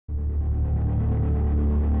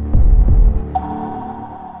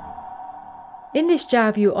In this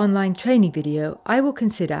Jalview online training video, I will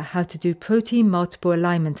consider how to do protein multiple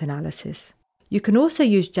alignment analysis. You can also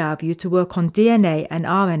use Jalview to work on DNA and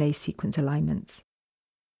RNA sequence alignments.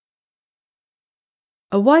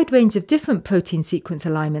 A wide range of different protein sequence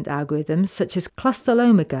alignment algorithms such as Clustal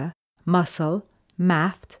Omega, Muscle,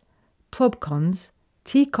 MAFFT, ProbCons,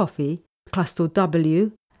 T-Coffee,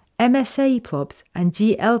 ClustalW, MSA Probs and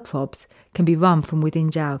GLProbs can be run from within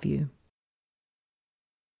Jalview.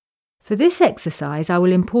 For this exercise, I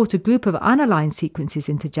will import a group of unaligned sequences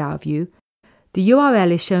into Jalview. The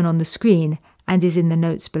URL is shown on the screen and is in the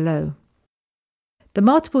notes below. The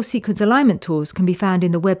multiple sequence alignment tools can be found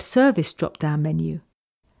in the Web Service drop-down menu.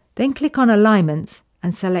 Then click on Alignments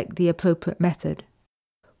and select the appropriate method.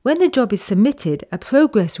 When the job is submitted, a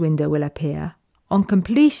progress window will appear. On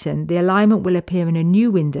completion, the alignment will appear in a new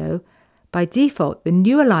window. By default, the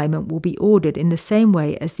new alignment will be ordered in the same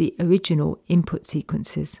way as the original input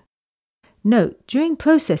sequences. Note, during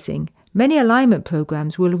processing, many alignment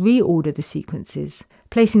programs will reorder the sequences,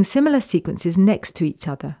 placing similar sequences next to each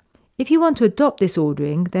other. If you want to adopt this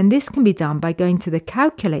ordering, then this can be done by going to the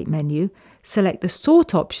Calculate menu, select the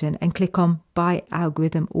Sort option and click on By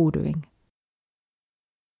Algorithm Ordering.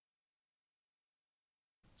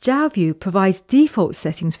 Jalview provides default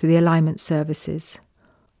settings for the alignment services.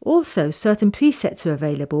 Also, certain presets are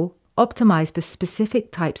available, optimized for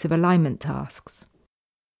specific types of alignment tasks.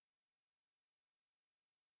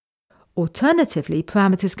 Alternatively,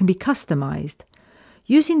 parameters can be customized.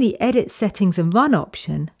 Using the Edit Settings and Run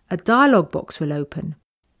option, a dialog box will open.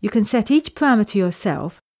 You can set each parameter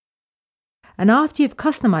yourself, and after you've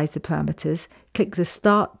customized the parameters, click the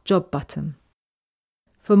Start Job button.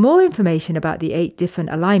 For more information about the 8 different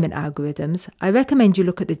alignment algorithms, I recommend you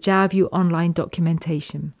look at the Jalview online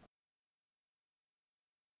documentation.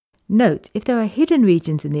 Note, if there are hidden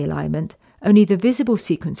regions in the alignment, only the visible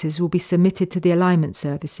sequences will be submitted to the alignment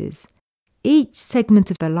services. Each segment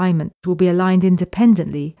of alignment will be aligned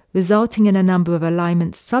independently, resulting in a number of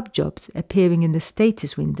alignment subjobs appearing in the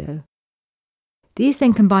status window. These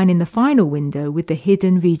then combine in the final window with the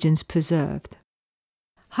hidden regions preserved.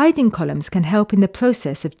 Hiding columns can help in the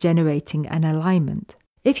process of generating an alignment.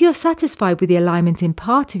 If you are satisfied with the alignment in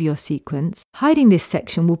part of your sequence, hiding this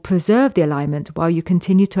section will preserve the alignment while you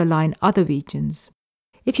continue to align other regions.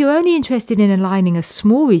 If you're only interested in aligning a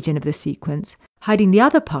small region of the sequence, hiding the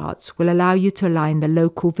other parts will allow you to align the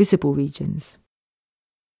local visible regions.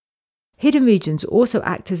 Hidden regions also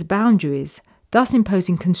act as boundaries, thus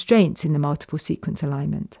imposing constraints in the multiple sequence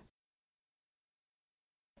alignment.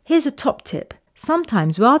 Here's a top tip.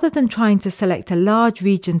 Sometimes, rather than trying to select a large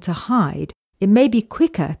region to hide, it may be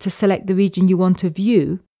quicker to select the region you want to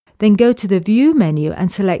view, then go to the View menu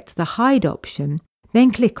and select the Hide option,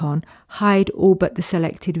 then click on Hide all but the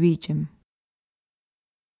selected region.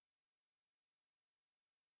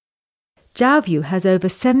 Jalview has over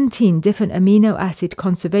 17 different amino acid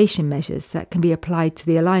conservation measures that can be applied to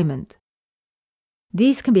the alignment.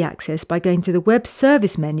 These can be accessed by going to the Web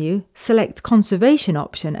Service menu, select Conservation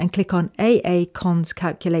option and click on AA Cons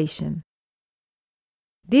Calculation.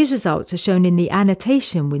 These results are shown in the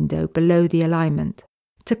Annotation window below the alignment.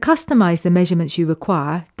 To customize the measurements you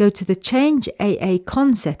require, go to the Change AA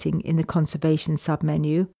Cons setting in the Conservation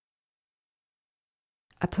submenu.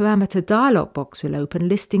 A parameter dialog box will open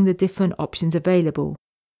listing the different options available.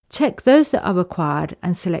 Check those that are required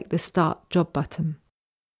and select the Start Job button.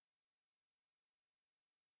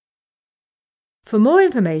 For more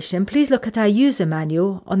information, please look at our user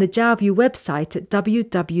manual on the Jalview website at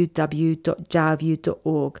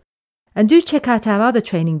www.jalview.org, and do check out our other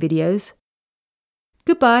training videos.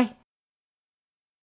 Goodbye.